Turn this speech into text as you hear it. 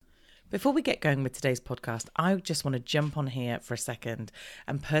Before we get going with today's podcast, I just want to jump on here for a second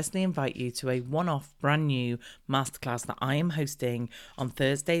and personally invite you to a one-off brand new masterclass that I am hosting on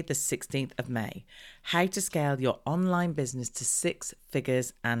Thursday, the 16th of May. How to scale your online business to 6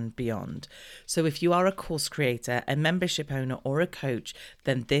 figures and beyond. So if you are a course creator, a membership owner, or a coach,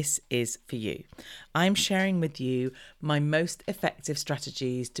 then this is for you. I'm sharing with you my most effective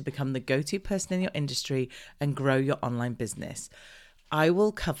strategies to become the go-to person in your industry and grow your online business. I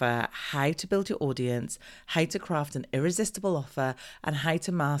will cover how to build your audience, how to craft an irresistible offer, and how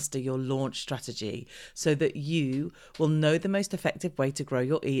to master your launch strategy so that you will know the most effective way to grow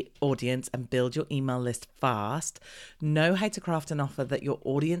your audience and build your email list fast, know how to craft an offer that your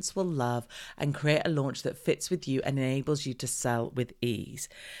audience will love, and create a launch that fits with you and enables you to sell with ease.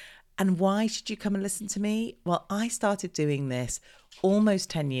 And why should you come and listen to me? Well, I started doing this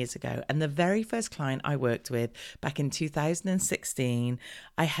almost 10 years ago. And the very first client I worked with back in 2016,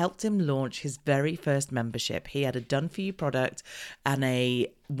 I helped him launch his very first membership. He had a done-for-you product and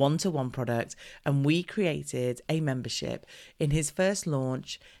a one-to-one product, and we created a membership. In his first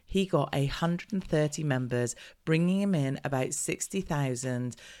launch, he got 130 members, bringing him in about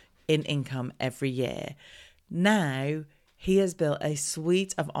 60,000 in income every year. Now, he has built a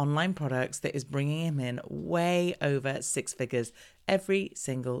suite of online products that is bringing him in way over 6 figures every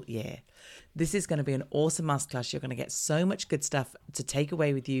single year. This is going to be an awesome masterclass. You're going to get so much good stuff to take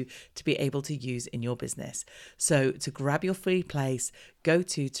away with you to be able to use in your business. So to grab your free place, go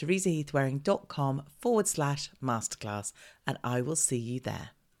to teresaheathwareing.com/masterclass, and I will see you there.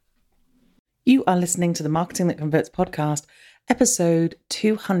 You are listening to the Marketing That Converts podcast, episode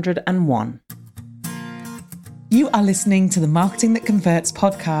 201. You are listening to the Marketing That Converts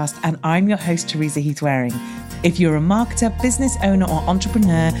podcast, and I'm your host, Teresa Heathwareing. If you're a marketer, business owner, or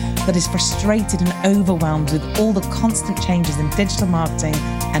entrepreneur that is frustrated and overwhelmed with all the constant changes in digital marketing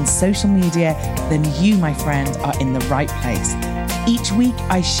and social media, then you, my friend, are in the right place. Each week,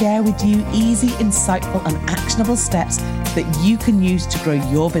 I share with you easy, insightful, and actionable steps that you can use to grow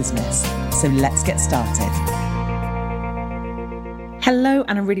your business. So let's get started. Hello,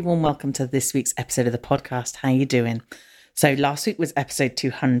 and a really warm welcome to this week's episode of the podcast. How you doing? So last week was episode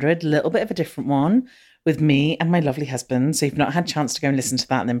 200, a little bit of a different one with me and my lovely husband. So if you've not had a chance to go and listen to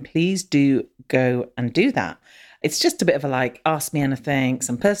that, then please do go and do that. It's just a bit of a ask me anything,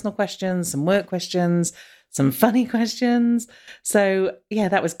 some personal questions, some work questions, some funny questions. So yeah,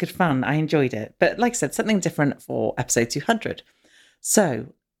 that was good fun. I enjoyed it. But like I said, something different for episode 200.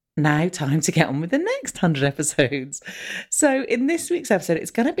 So now time to get on with the next 100 episodes. So in this week's episode, it's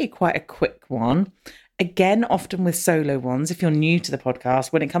going to be quite a quick one. Again, often with solo ones, if you're new to the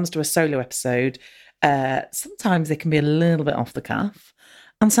podcast, when it comes to a solo episode, sometimes they can be a little bit off the cuff.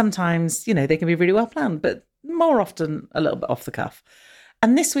 And sometimes, they can be really well planned, but more often a little bit off the cuff.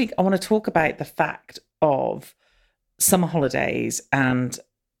 And this week, I want to talk about the fact of summer holidays and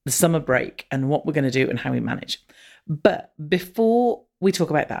the summer break and what we're going to do and how we manage. But before we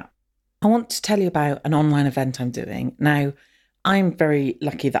talk about that, I want to tell you about an online event I'm doing. Now, I'm very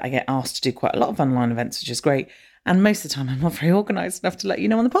lucky that I get asked to do quite a lot of online events, which is great. And most of the time, I'm not very organised enough to let you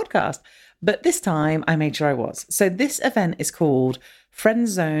know on the podcast. But this time, I made sure I was. So this event is called Friend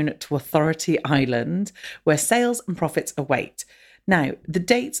Zone to Authority Island, where sales and profits await. Now, the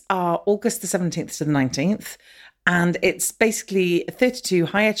dates are August the 17th to the 19th. And it's basically 32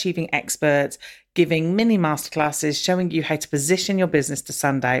 high-achieving experts giving mini masterclasses, showing you how to position your business to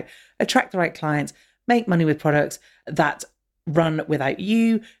stand out, attract the right clients, make money with products that run without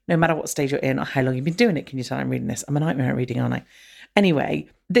you, no matter what stage you're in or how long you've been doing it. Can you tell I'm reading this? I'm a nightmare at reading, aren't I? Anyway,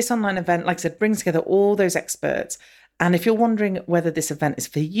 this online event, like I said, brings together all those experts. And if you're wondering whether this event is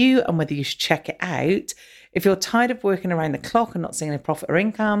for you and whether you should check it out, if you're tired of working around the clock and not seeing any profit or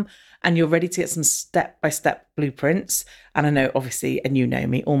income, and you're ready to get some step-by-step blueprints, and I know, obviously, and you know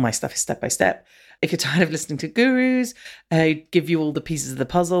me, all my stuff is step-by-step. If you're tired of listening to gurus give you all the pieces of the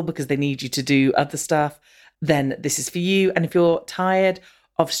puzzle because they need you to do other stuff, then this is for you. And if you're tired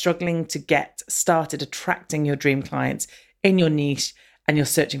of struggling to get started attracting your dream clients in your niche, and you're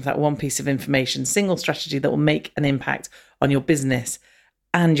searching for that one piece of information, single strategy that will make an impact on your business,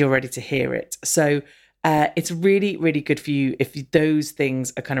 and you're ready to hear it. So it's really, really good for you if those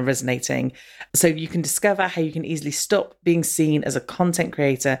things are kind of resonating. So you can discover how you can easily stop being seen as a content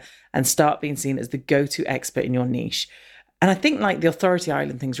creator and start being seen as the go-to expert in your niche. And I think the Authority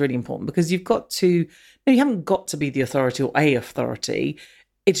Island thing is really important because you haven't got to be the authority or a authority.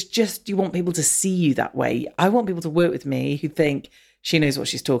 It's just you want people to see you that way. I want people to work with me who think she knows what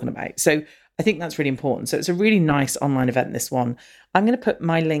she's talking about. So I think that's really important. So it's a really nice online event, this one. I'm going to put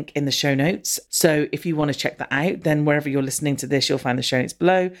my link in the show notes. So if you want to check that out, then wherever you're listening to this, you'll find the show notes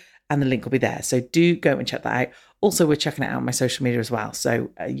below and the link will be there. So do go and check that out. Also, we're checking it out on my social media as well. So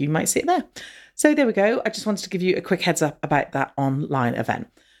you might see it there. So there we go. I just wanted to give you a quick heads up about that online event.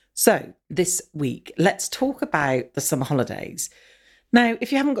 So this week, let's talk about the summer holidays. Now,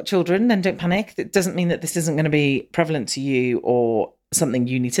 if you haven't got children, then don't panic. It doesn't mean that this isn't going to be prevalent to you or something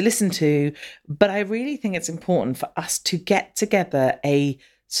you need to listen to. But I really think it's important for us to get together a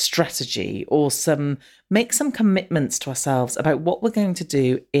strategy or make some commitments to ourselves about what we're going to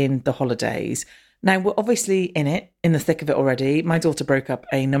do in the holidays. Now, we're obviously in the thick of it already. My daughter broke up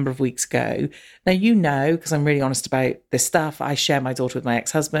a number of weeks ago. Now, because I'm really honest about this stuff, I share my daughter with my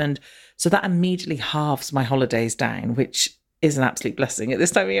ex-husband. So that immediately halves my holidays down, which is an absolute blessing at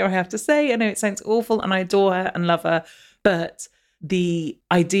this time of year, I have to say. I know it sounds awful and I adore her and love her, but the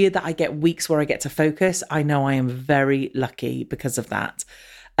idea that I get weeks where I get to focus, I know I am very lucky because of that.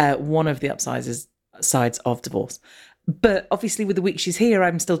 One of the sides of divorce. But obviously with the week she's here,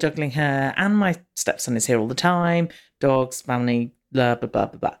 I'm still juggling her and my stepson is here all the time, dogs, family, blah, blah, blah,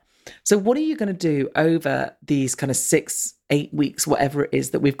 blah, blah. So what are you going to do over these kind of 6-8 weeks, whatever it is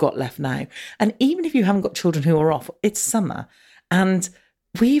that we've got left now? And even if you haven't got children who are off, it's summer and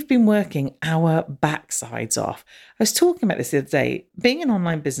we've been working our backsides off. I was talking about this the other day, being an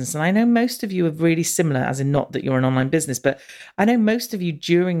online business, and I know most of you are really similar, as in not that you're an online business, but I know most of you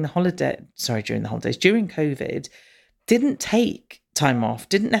during COVID, didn't take time off,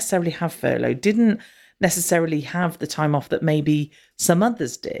 didn't necessarily have furlough, didn't necessarily have the time off that maybe some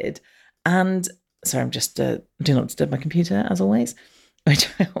others did. And sorry, I'm just do not disturb my computer as always, which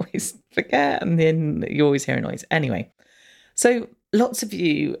I always forget, and then you always hear a noise. Anyway, so lots of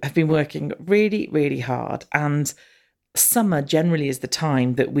you have been working really, really hard, and summer generally is the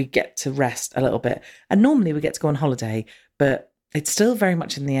time that we get to rest a little bit. And normally we get to go on holiday, but it's still very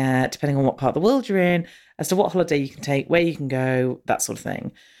much in the air, depending on what part of the world you're in, as to what holiday you can take, where you can go, that sort of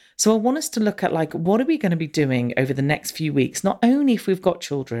thing. So I want us to look at what are we going to be doing over the next few weeks, not only if we've got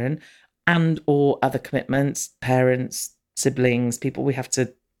children and or other commitments, parents, siblings, people we have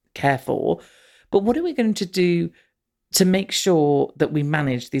to care for, but what are we going to do to make sure that we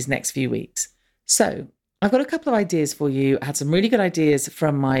manage these next few weeks? So I've got a couple of ideas for you. I had some really good ideas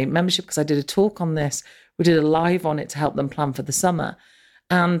from my membership because I did a talk on this. We did a live on it to help them plan for the summer.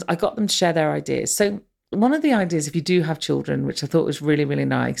 And I got them to share their ideas. So one of the ideas, if you do have children, which I thought was really, really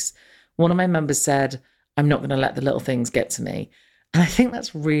nice, one of my members said, I'm not going to let the little things get to me. And I think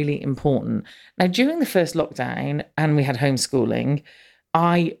that's really important. Now, during the first lockdown and we had homeschooling,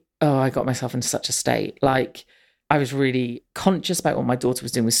 I got myself in such a state. I was really conscious about what my daughter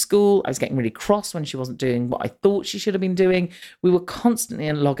was doing with school. I was getting really cross when she wasn't doing what I thought she should have been doing. We were constantly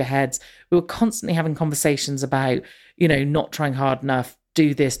in loggerheads. We were constantly having conversations about, not trying hard enough,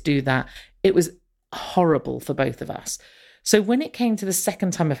 do this, do that. It was horrible for both of us. So when it came to the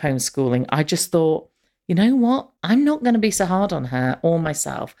second time of homeschooling, I just thought, you know what? I'm not going to be so hard on her or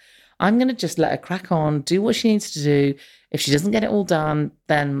myself. I'm going to just let her crack on, do what she needs to do. If she doesn't get it all done,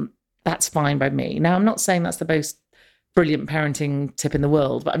 then that's fine by me. Now, I'm not saying that's the most brilliant parenting tip in the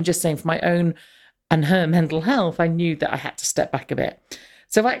world, but I'm just saying for my own and her mental health, I knew that I had to step back a bit.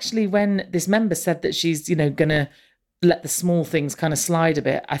 So actually, when this member said that she's, going to let the small things kind of slide a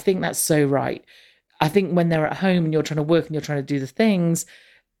bit, I think that's so right. I think when they're at home and you're trying to work and you're trying to do the things,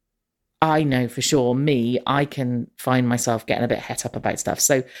 I know for sure, I can find myself getting a bit het up about stuff.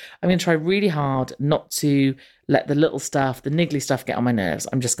 So I'm going to try really hard not to let the little stuff, the niggly stuff get on my nerves.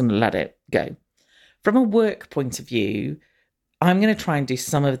 I'm just going to let it go. From a work point of view, I'm going to try and do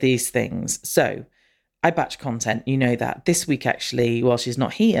some of these things. So I batch content, that. This week, actually, while she's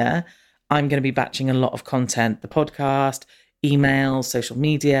not here, I'm going to be batching a lot of content, the podcast, emails, social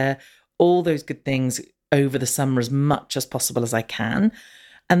media, all those good things over the summer as much as possible as I can.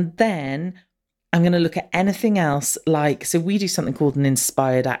 And then I'm going to look at anything else so we do something called an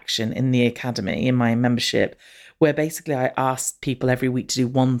inspired action in the academy, in my membership, where basically I ask people every week to do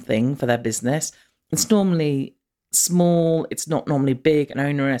one thing for their business. It's normally small. It's not normally big and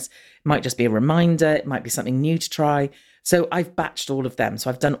onerous. It might just be a reminder. It might be something new to try. So I've batched all of them. So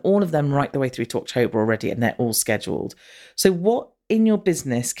I've done all of them right the way through to October already, and they're all scheduled. So what in your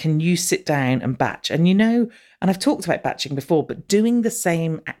business can you sit down and batch? And and I've talked about batching before, but doing the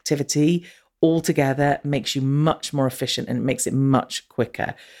same activity all together makes you much more efficient and it makes it much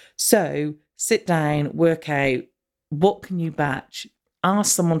quicker. So sit down, work out, what can you batch?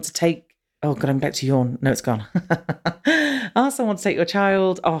 Ask someone to take, oh God, I'm back to yawn. No, it's gone. Ask someone to take your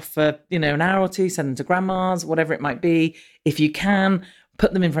child off for, an hour or two, send them to grandma's, whatever it might be. If you can,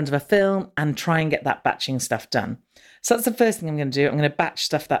 put them in front of a film and try and get that batching stuff done. So that's the first thing I'm going to do. I'm going to batch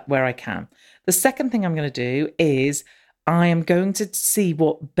stuff that where I can. The second thing I'm going to do is I am going to see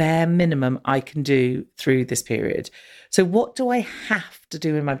what bare minimum I can do through this period. So what do I have to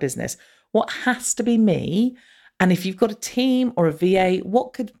do in my business? What has to be me? And if you've got a team or a VA,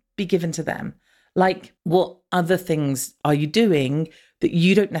 what could be given to them? Like, what other things are you doing that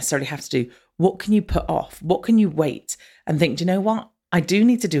you don't necessarily have to do? What can you put off? What can you wait and think, do you know what? I do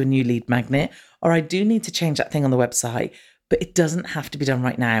need to do a new lead magnet, or I do need to change that thing on the website, but it doesn't have to be done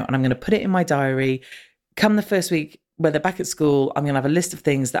right now. And I'm going to put it in my diary. Come the first week where they're back at school, I'm going to have a list of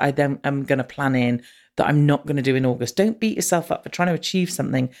things that I then am going to plan in that I'm not going to do in August. Don't beat yourself up for trying to achieve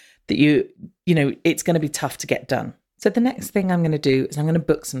something that you know, it's going to be tough to get done. So the next thing I'm going to do is I'm going to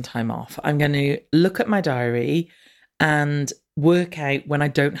book some time off. I'm going to look at my diary and work out when I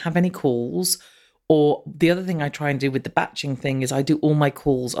don't have any calls. Or the other thing I try and do with the batching thing is I do all my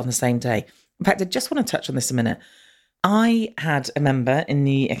calls on the same day. In fact, I just want to touch on this a minute. I had a member in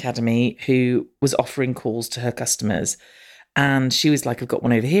the academy who was offering calls to her customers. And she was like, I've got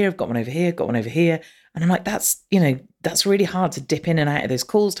one over here, I've got one over here, I've got one over here. And I'm like, that's really hard to dip in and out of those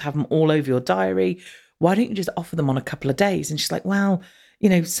calls, to have them all over your diary. Why don't you just offer them on a couple of days? And she's like, well,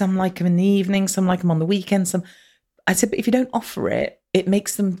 some like them in the evening, some like them on the weekend. I said, but if you don't offer it, it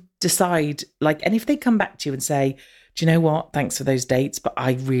makes them decide, and if they come back to you and say, do you know what? Thanks for those dates, but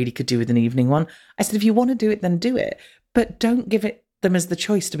I really could do with an evening one. I said, if you want to do it, then do it, but don't give it them as the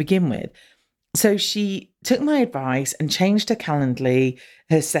choice to begin with. So she took my advice and changed her Calendly,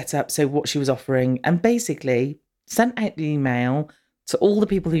 her setup, so what she was offering, and basically sent out the email to all the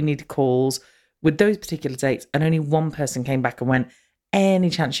people who needed calls with those particular dates. And only one person came back and went, any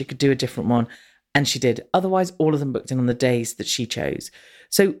chance you could do a different one? And she did. Otherwise, all of them booked in on the days that she chose.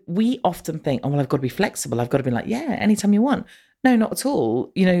 So we often think, oh, well, I've got to be flexible. I've got to be like, yeah, anytime you want. No, not at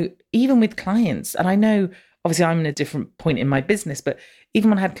all. Even with clients, and I know, obviously, I'm in a different point in my business, but even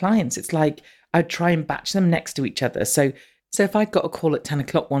when I had clients, it's like I'd try and batch them next to each other. So if I'd got a call at 10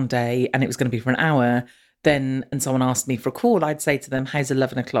 o'clock one day and it was going to be for an hour, and someone asked me for a call, I'd say to them, how's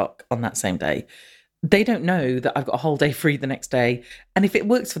 11 o'clock on that same day? They don't know that I've got a whole day free the next day. And if it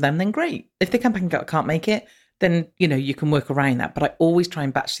works for them, then great. If they come back and go, I can't make it, then, you can work around that. But I always try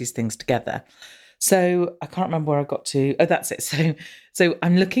and batch these things together. So I can't remember where I got to. Oh, that's it. So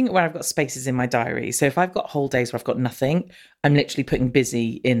I'm looking at where I've got spaces in my diary. So if I've got whole days where I've got nothing, I'm literally putting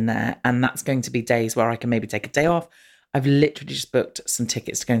busy in there. And that's going to be days where I can maybe take a day off. I've literally just booked some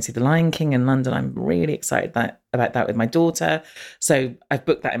tickets to go and see The Lion King in London. I'm really excited about that with my daughter. So I've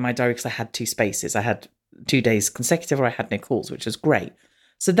booked that in my diary because I had 2 spaces. I had 2 days consecutive where I had no calls, which was great.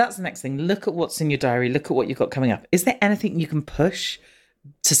 So that's the next thing. Look at what's in your diary. Look at what you've got coming up. Is there anything you can push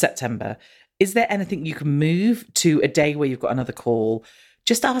to September? Is there anything you can move to a day where you've got another call?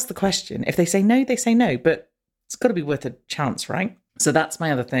 Just ask the question. If they say no, they say no, but it's got to be worth a chance, right? So that's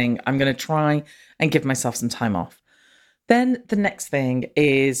my other thing. I'm going to try and give myself some time off. Then the next thing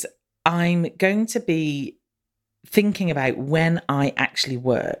is I'm going to be thinking about when I actually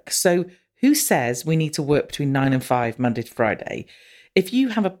work. So who says we need to work between 9 and 5, Monday to Friday? If you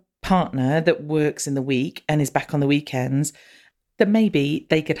have a partner that works in the week and is back on the weekends, then maybe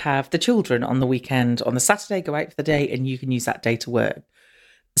they could have the children on the weekend, on the Saturday, go out for the day, and you can use that day to work.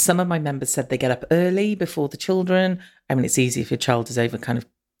 Some of my members said they get up early before the children. I mean, it's easy if your child is over kind of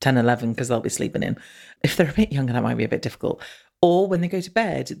 10, 11, because they'll be sleeping in. If they're a bit younger, that might be a bit difficult. Or when they go to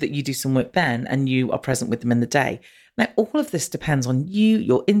bed, that you do some work then and you are present with them in the day. Now, all of this depends on you,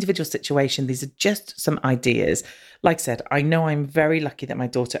 your individual situation. These are just some ideas. Like I said, I know I'm very lucky that my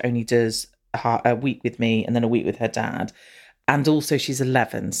daughter only does a week with me and then a week with her dad. And also she's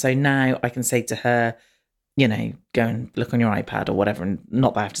 11. So now I can say to her, go and look on your iPad or whatever. And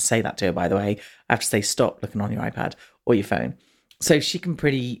not that I have to say that to her, by the way. I have to say, stop looking on your iPad or your phone. So she's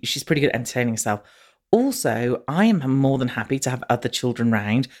pretty good at entertaining herself. Also, I am more than happy to have other children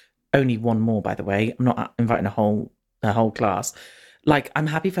round. Only one more, by the way. I'm not inviting a whole class. I'm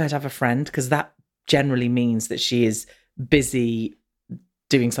happy for her to have a friend, because that generally means that she is busy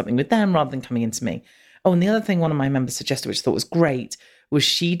doing something with them rather than coming into me. Oh, and the other thing one of my members suggested, which I thought was great, was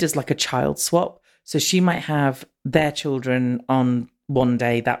she does a child swap. So she might have their children on one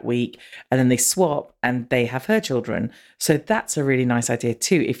day that week, and then they swap and they have her children. So that's a really nice idea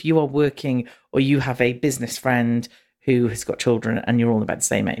too. If you are working or you have a business friend who has got children and you're all about the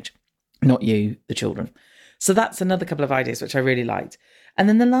same age, not you, the children. So that's another couple of ideas which I really liked. And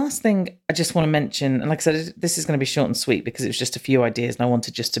then the last thing I just want to mention, and like I said, this is going to be short and sweet because it was just a few ideas and I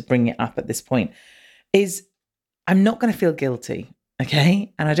wanted just to bring it up at this point, is I'm not going to feel guilty,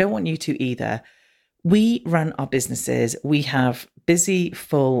 okay? And I don't want you to either, We run our businesses. We have busy,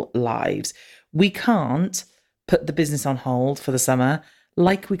 full lives. We can't put the business on hold for the summer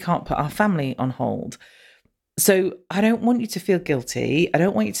like we can't put our family on hold. So I don't want you to feel guilty. I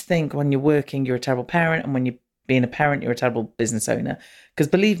don't want you to think when you're working, you're a terrible parent, and when you're being a parent, you're a terrible business owner. Because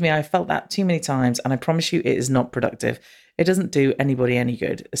believe me, I felt that too many times, and I promise you it is not productive. It doesn't do anybody any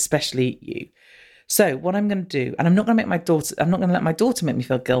good, especially you. So what I'm going to do, and I'm not going to let my daughter make me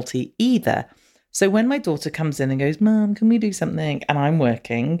feel guilty either. So when my daughter comes in and goes, Mum, can we do something? And I'm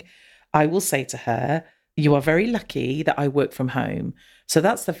working, I will say to her, you are very lucky that I work from home. So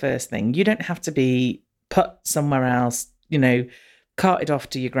that's the first thing. You don't have to be put somewhere else, carted off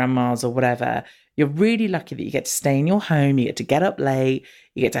to your grandma's or whatever. You're really lucky that you get to stay in your home. You get to get up late.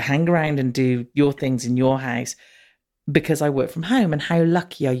 You get to hang around and do your things in your house because I work from home. And how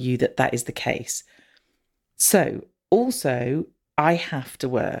lucky are you that that is the case? So also, I have to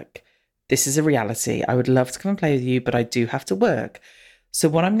work. This is a reality. I would love to come and play with you, but I do have to work. So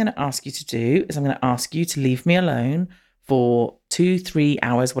what I'm going to ask you to do is I'm going to ask you to leave me alone for 2-3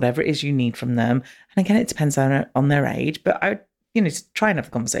 hours, whatever it is you need from them. And again, it depends on their age, but I would, try and have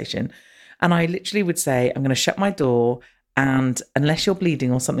a conversation. And I literally would say, I'm going to shut my door, and unless you're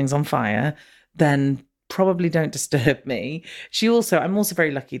bleeding or something's on fire, then probably don't disturb me. I'm also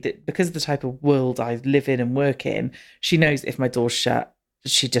very lucky that because of the type of world I live in and work in, she knows if my door's shut,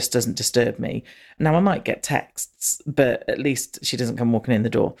 she just doesn't disturb me. Now, I might get texts, but at least she doesn't come walking in the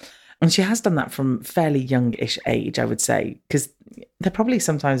door. And she has done that from fairly youngish age, I would say, because they're probably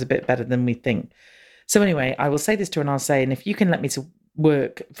sometimes a bit better than we think. So anyway, I will say this to her and I'll say, and if you can let me to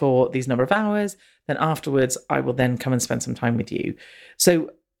work for these number of hours, then afterwards I will then come and spend some time with you.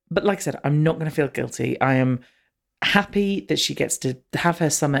 So, but like I said, I'm not going to feel guilty. I am happy that she gets to have her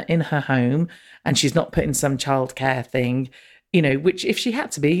summer in her home and she's not put in some childcare thing, which if she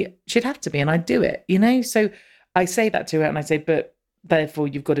had to be, she'd have to be, and I'd do it, So I say that to her and I say, but therefore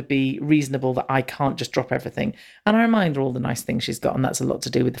you've got to be reasonable that I can't just drop everything. And I remind her all the nice things she's got, and that's a lot to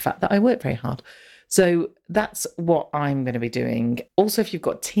do with the fact that I work very hard. So that's what I'm going to be doing. Also, if you've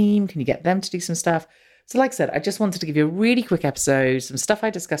got a team, can you get them to do some stuff? So like I said, I just wanted to give you a really quick episode, some stuff I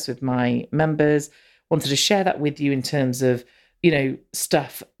discussed with my members, wanted to share that with you in terms of,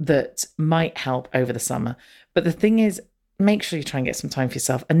 stuff that might help over the summer. But the thing is, make sure you try and get some time for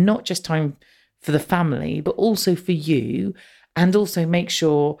yourself, and not just time for the family, but also for you. And also make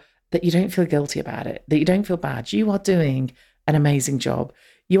sure that you don't feel guilty about it, that you don't feel bad. You are doing an amazing job.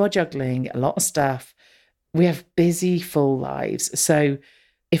 You are juggling a lot of stuff. We have busy, full lives. So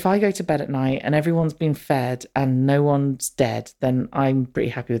if I go to bed at night and everyone's been fed and no one's dead, then I'm pretty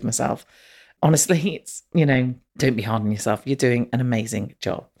happy with myself. Honestly, it's, don't be hard on yourself. You're doing an amazing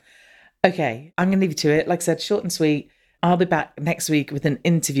job. Okay, I'm going to leave you to it. Like I said, short and sweet. I'll be back next week with an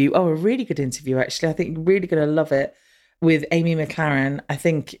interview. Oh, a really good interview, actually. I think you're really going to love it, with Amy McLaren. I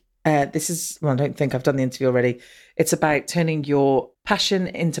think I don't think I've done the interview already. It's about turning your passion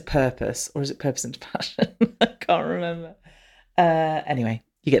into purpose, or is it purpose into passion? I can't remember. Anyway,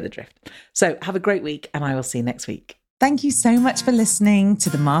 you get the drift. So have a great week, and I will see you next week. Thank you so much for listening to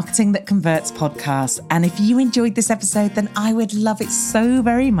the Marketing That Converts podcast. And if you enjoyed this episode, then I would love it so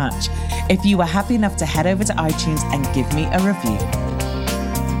very much if you were happy enough to head over to iTunes and give me a review.